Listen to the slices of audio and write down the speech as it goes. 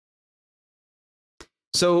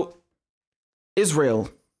So Israel,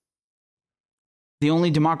 the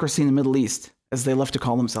only democracy in the Middle East, as they love to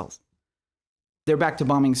call themselves, they're back to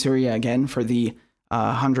bombing Syria again for the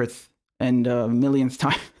 100th and millionth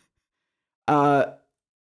time.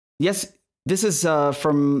 Yes, this is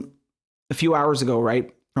from a few hours ago,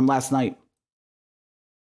 right? From last night.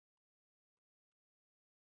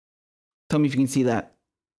 Tell me if you can see that.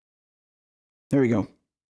 There we go.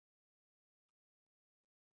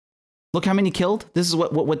 Look how many killed. This is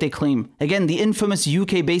what they claim. Again, the infamous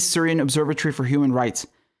UK-based Syrian Observatory for Human Rights,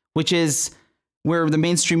 which is where the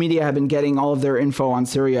mainstream media have been getting all of their info on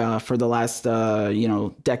Syria for the last,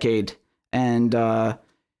 decade, and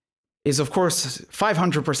is of course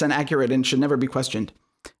 500% accurate and should never be questioned.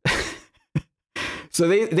 So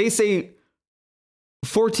they say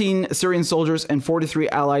 14 Syrian soldiers and 43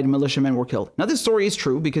 allied militiamen were killed. Now, this story is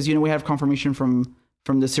true because, we have confirmation from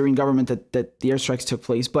the Syrian government that the airstrikes took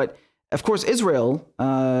place. But, of course, Israel,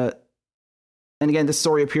 and again, this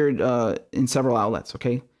story appeared in several outlets,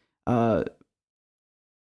 okay? Over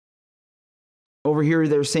here,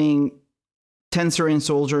 they're saying 10 Syrian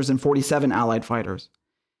soldiers and 47 allied fighters.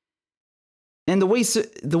 And the way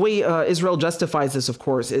Israel justifies this, of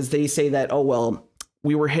course, is they say that, oh, well,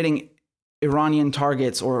 we were hitting Iranian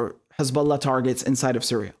targets or Hezbollah targets inside of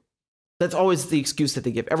Syria. That's always the excuse that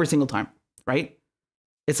they give every single time, right?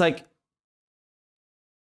 It's like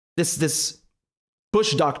this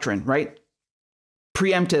Bush doctrine, right?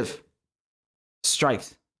 Preemptive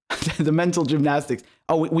strikes, the mental gymnastics.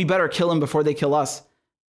 Oh, we better kill them before they kill us.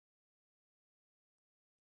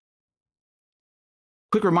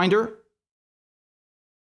 Quick reminder.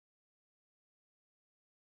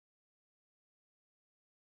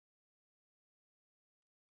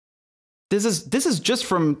 This is just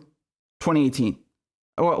from 2018.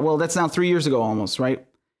 Well, that's now 3 years ago almost, right?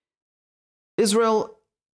 Israel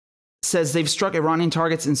says they've struck Iranian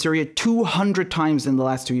targets in Syria 200 times in the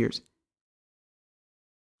last 2 years.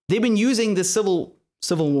 They've been using this civil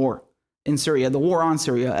war in Syria, the war on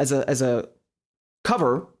Syria, as a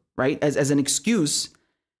cover, right? As an excuse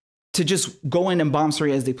to just go in and bomb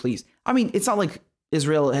Syria as they please. I mean, it's not like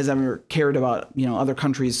Israel has ever cared about, other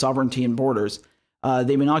countries' sovereignty and borders.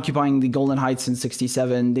 They've been occupying the Golan Heights since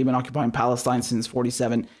 1967. They've been occupying Palestine since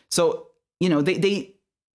 1947. So, they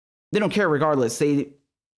don't care regardless. They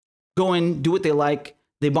go in, do what they like.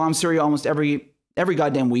 They bomb Syria almost every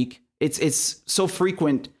goddamn week. It's so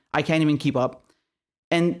frequent, I can't even keep up.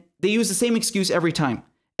 And they use the same excuse every time.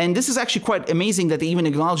 And this is actually quite amazing that they even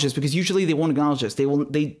acknowledge this, because usually they won't acknowledge this.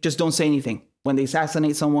 They just don't say anything. When they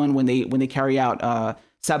assassinate someone, when they carry out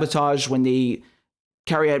sabotage, when they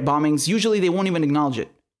carry out bombings, usually they won't even acknowledge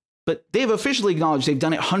it. But they've officially acknowledged they've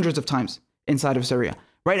done it hundreds of times inside of Syria,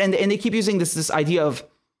 right? And they keep using this idea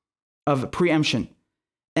of preemption.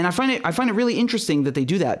 And I find it really interesting that they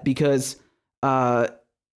do that, because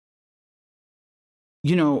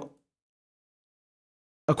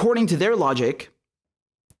according to their logic,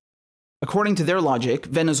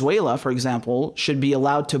 Venezuela, for example, should be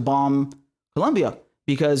allowed to bomb Colombia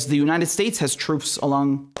because the United States has troops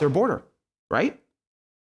along their border, right?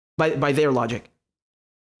 By their logic,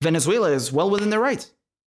 Venezuela is well within their rights.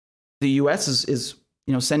 The U.S. is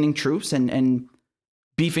sending troops and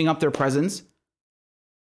beefing up their presence,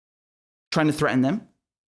 trying to threaten them.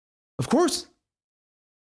 Of course.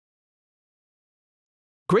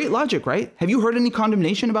 Great logic, right? Have you heard any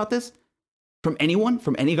condemnation about this from anyone,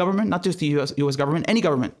 from any government, not just the U.S. government, any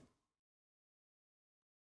government?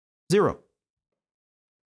 Zero.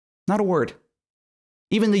 Not a word.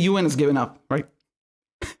 Even the UN has given up, right?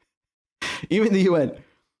 Even the UN.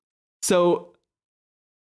 So,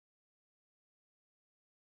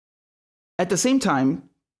 at the same time,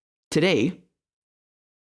 today,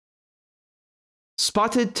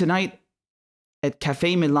 spotted tonight at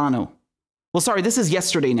Cafe Milano. Well, sorry, this is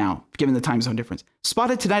yesterday now, given the time zone difference.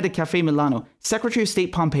 Spotted tonight at Cafe Milano, Secretary of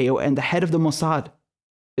State Pompeo and the head of the Mossad,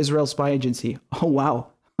 Israel spy agency. Oh, wow.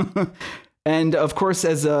 And of course,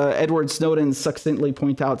 as Edward Snowden succinctly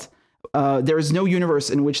pointed out, there is no universe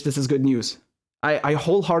in which this is good news. I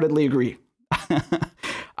wholeheartedly agree.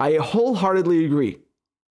 I wholeheartedly agree.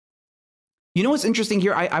 You know what's interesting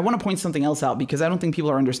here? I want to point something else out, because I don't think people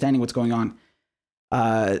are understanding what's going on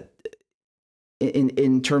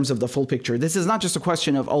in terms of the full picture. This is not just a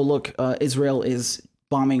question of, oh, look, Israel is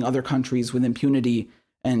bombing other countries with impunity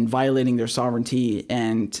and violating their sovereignty,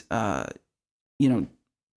 and,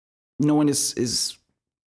 no one is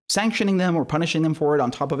sanctioning them or punishing them for it on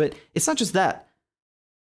top of it. It's not just that.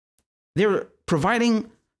 They're providing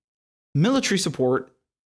military support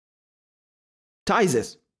to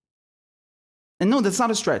ISIS. And no, that's not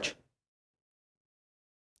a stretch.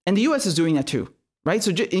 And the US is doing that too. right?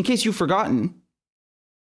 So in case you've forgotten,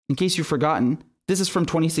 this is from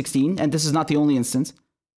 2016, and this is not the only instance.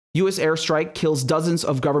 U.S. airstrike kills dozens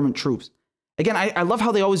of government troops. Again, I love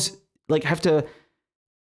how they always like have to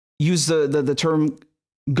use the term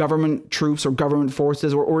government troops or government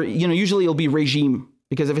forces, or you know, usually it'll be regime,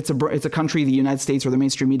 because if it's a country the United States or the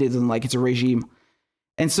mainstream media doesn't like, it's a regime.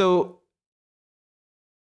 And so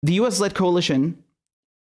the US-led coalition,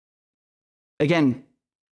 again,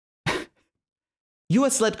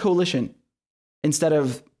 US-led coalition instead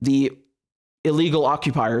of the illegal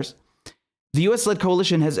occupiers, the US-led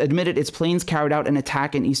coalition has admitted its planes carried out an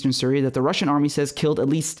attack in eastern Syria that the Russian army says killed at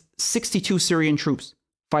least 62 Syrian troops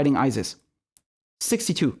fighting ISIS.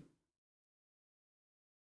 62.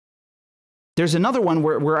 There's another one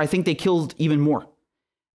where I think they killed even more.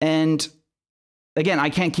 And again, I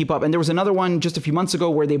can't keep up. And there was another one just a few months ago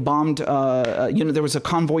where they bombed, you know, there was a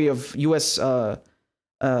convoy of US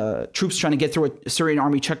troops trying to get through a Syrian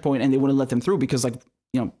army checkpoint, and they wouldn't let them through because, like,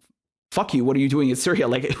 you know, fuck you, what are you doing in Syria?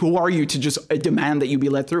 Like, who are you to just demand that you be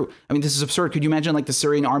let through? I mean, this is absurd. Could you imagine, like, the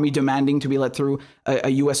Syrian army demanding to be let through a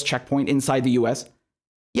US checkpoint inside the US?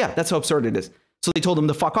 Yeah, that's how absurd it is. So they told them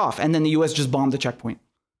to fuck off, and then the US just bombed the checkpoint.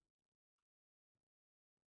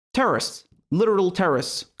 Terrorists, literal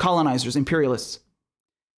terrorists, colonizers, imperialists.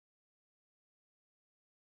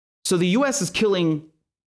 So the US is killing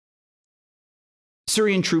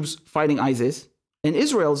Syrian troops fighting ISIS, and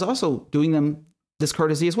Israel is also doing them this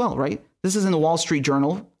courtesy as well, right? This is in the Wall Street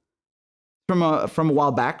Journal from a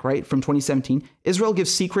while back, right? From 2017. Israel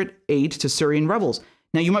gives secret aid to Syrian rebels.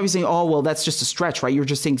 Now you might be saying, oh, well, that's just a stretch, right? You're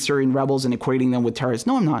just saying Syrian rebels and equating them with terrorists.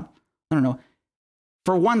 No, I'm not. No.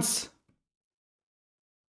 For once,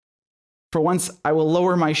 I will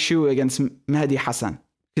lower my shoe against Mehdi Hassan,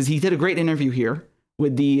 because he did a great interview here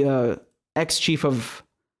with the ex-chief of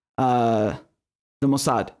the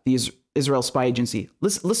Mossad, the Israel spy agency.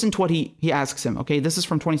 Listen to what he asks him, okay? This is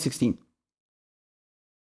from 2016. There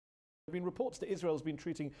have been reports that Israel has been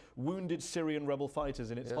treating wounded Syrian rebel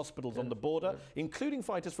fighters in its hospitals on the border, including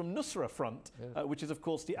fighters from Nusra Front, which is, of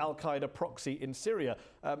course, the al-Qaeda proxy in Syria.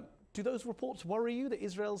 Do those reports worry you that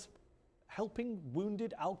Israel's helping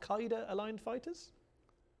wounded al-Qaeda-aligned fighters?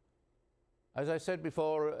 As I said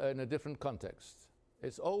before, in a different context,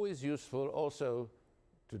 it's always useful also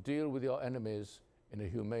to deal with your enemies in a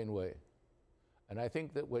humane way. And I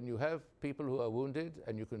think that when you have people who are wounded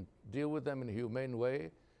and you can deal with them in a humane way,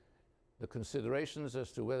 the considerations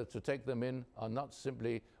as to whether to take them in are not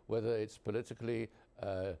simply whether it's politically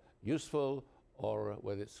useful or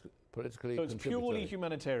whether it's politically So it's purely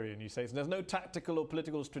humanitarian, you say. So there's no tactical or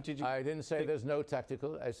political strategic... I didn't say there's no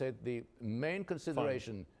tactical. I said the main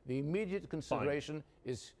consideration, the immediate consideration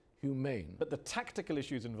is humane. But the tactical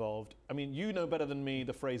issues involved, I mean, you know better than me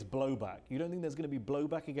the phrase blowback. You don't think there's going to be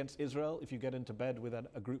blowback against Israel if you get into bed with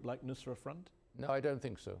a group like Nusra Front? No, I don't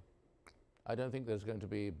think so. I don't think there's going to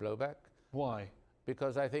be blowback. Why?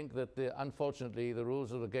 Because I think that, unfortunately, the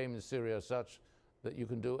rules of the game in Syria are such that you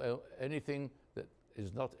can do anything that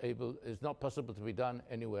is not possible to be done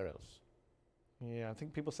anywhere else. Yeah, I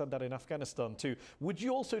think people said that in Afghanistan too. Would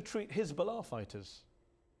you also treat Hezbollah fighters?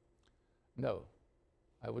 No.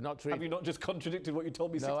 I would not treat... Have you not just contradicted what you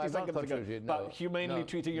told me 60 seconds ago about humanely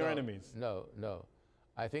treating your enemies? No.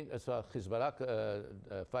 I think as far as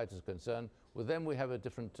Hezbollah fighters are concerned, with them we have a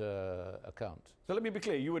different account. So let me be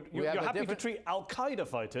clear, you're happy to treat al-Qaeda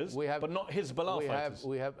fighters, but not Hezbollah fighters?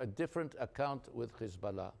 We have a different account with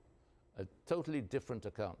Hezbollah, a totally different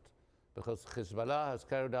account, because Hezbollah has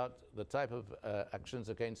carried out the type of actions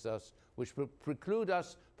against us which preclude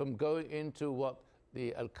us from going into what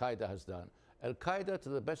the al-Qaeda has done. Al-Qaeda, to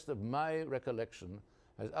the best of my recollection,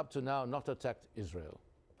 has up to now not attacked Israel.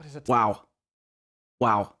 Wow.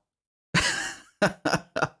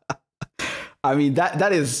 I mean,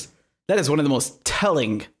 that is one of the most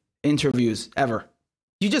telling interviews ever.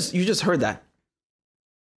 You just heard that.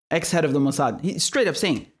 Ex-head of the Mossad, he's straight up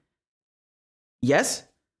saying, yes,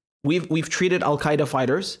 we've treated al-Qaeda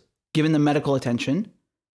fighters, given them medical attention,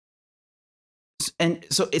 and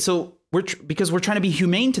so because we're trying to be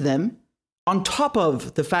humane to them, on top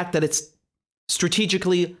of the fact that it's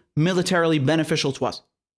strategically, militarily beneficial to us.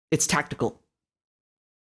 It's tactical.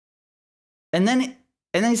 And then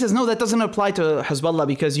he says, no, that doesn't apply to Hezbollah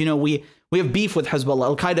because, you know, we have beef with Hezbollah.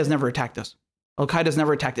 Al-Qaeda's never attacked us. Al-Qaeda's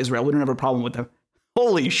never attacked Israel. We don't have a problem with them.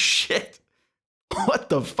 Holy shit. What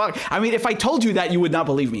the fuck? I mean, if I told you that, you would not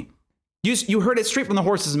believe me. You heard it straight from the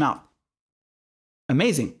horse's mouth.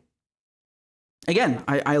 Amazing. Again,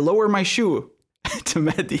 I lower my shoe to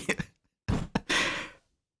Mehdi.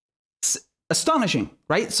 Astonishing,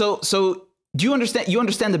 right? So do you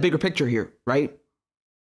understand the bigger picture here, right?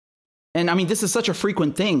 And I mean, this is such a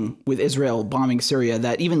frequent thing with Israel bombing Syria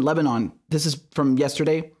that even Lebanon, this is from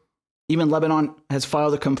yesterday, even Lebanon has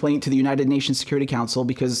filed a complaint to the United Nations Security Council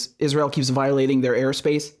because Israel keeps violating their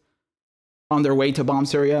airspace on their way to bomb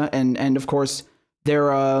Syria. And of course,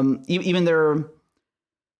 even their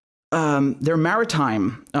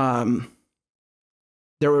maritime,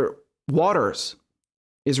 their waters,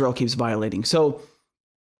 Israel keeps violating. So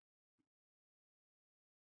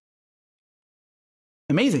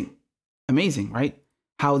amazing, right?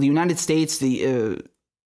 How the United States,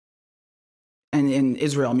 and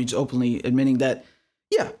Israel, I mean, just openly admitting that,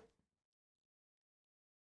 yeah,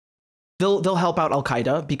 they'll help out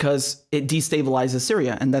Al-Qaeda because it destabilizes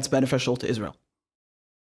Syria, and that's beneficial to Israel.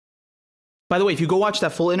 By the way, if you go watch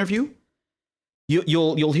that full interview,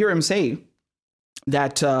 you'll hear him say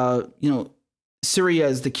that Syria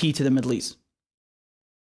is the key to the Middle East.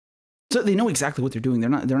 So they know exactly what they're doing. They're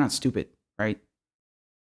not stupid, right?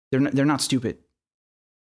 They're not stupid.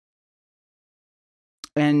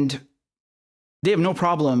 And they have no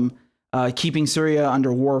problem keeping Syria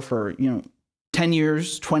under war for 10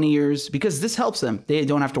 years, 20 years, because this helps them. They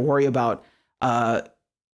don't have to worry about one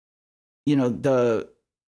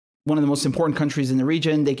of the most important countries in the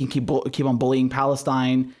region. They can keep on bullying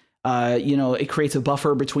Palestine. It creates a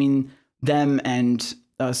buffer between them and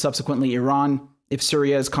subsequently Iran if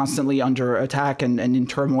Syria is constantly under attack and in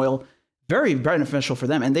turmoil. Very beneficial for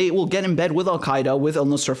them. And they will get in bed with Al-Qaeda, with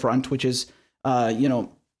Al-Nusra Front, which is,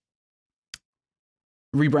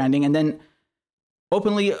 rebranding, and then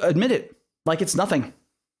openly admit it like it's nothing.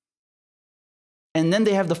 And then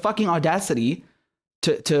they have the fucking audacity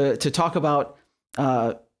to talk about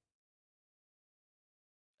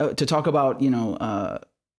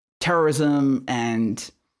terrorism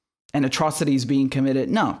and atrocities being committed.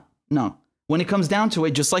 No. When it comes down to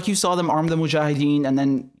it, just like you saw them arm the Mujahideen, and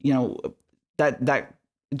then that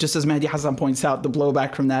just as Mehdi Hassan points out, the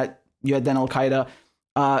blowback from that, you had then Al-Qaeda.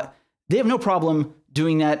 They have no problem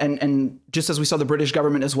doing that, and just as we saw the British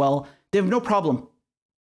government as well, they have no problem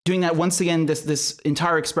doing that once again. This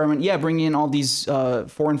entire experiment, bringing in all these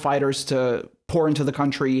foreign fighters to pour into the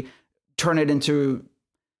country, turn it into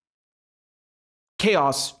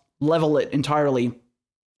chaos, level it entirely,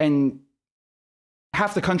 and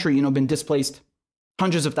half the country, been displaced,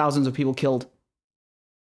 hundreds of thousands of people killed.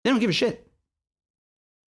 They don't give a shit.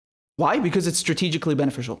 Why? Because it's strategically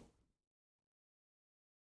beneficial.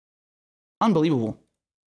 Unbelievable.